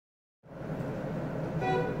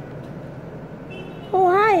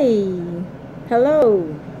Hey,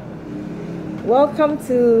 hello, welcome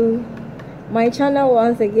to my channel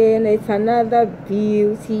once again. It's another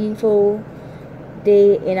beautiful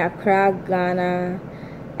day in Accra, Ghana,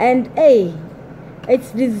 and hey, it's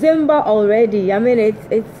December already. I mean,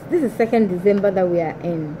 this is 2nd December that we are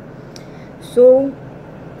in. So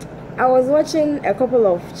I was watching a couple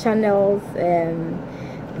of channels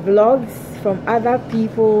vlogs from other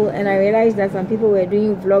people, and I realized that some people were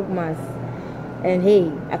doing Vlogmas, and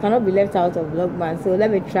hey, I cannot be left out of Vlogmas, so let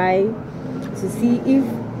me try to see if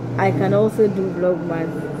I can also do Vlogmas.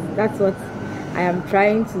 That's what I am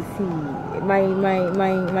trying to see.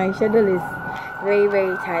 My schedule is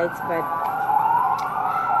very tight, but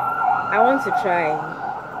I want to try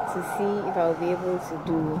to see if I'll be able to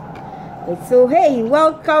do it. So hey,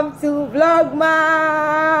 welcome to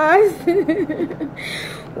Vlogmas.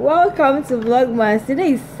 Welcome to Vlogmas.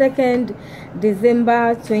 Today is 2nd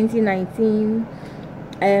December 2019.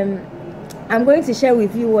 I'm going to share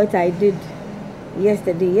with you what I did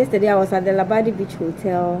yesterday. I was at the Labadi Beach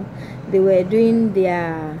Hotel. They were doing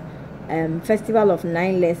their festival of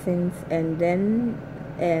 9 lessons, and then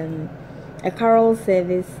a carol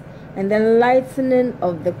service, and then lightening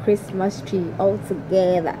of the Christmas tree all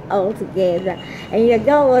together, and your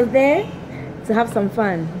girl was there to have some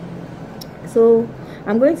fun. So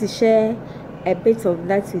I'm going to share a bit of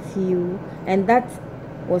that with you, and that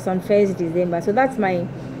was on 1st December. So that's my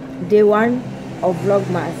day 1 of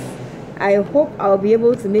Vlogmas. I hope I'll be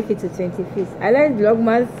able to make it to 25th. I learned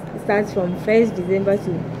Vlogmas starts from 1st December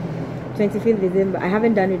to 25th December. I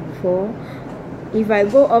haven't done it before. If I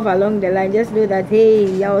go off along the line, just know that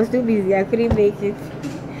hey, I was too busy, I couldn't make it.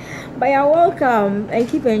 But you're welcome, and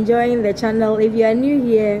keep enjoying the channel. If you are new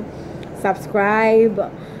here,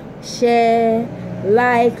 subscribe, share,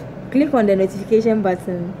 like, click on the notification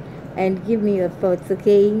button, and give me your thoughts,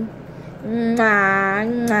 okay? Miss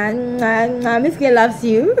K loves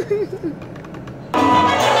you.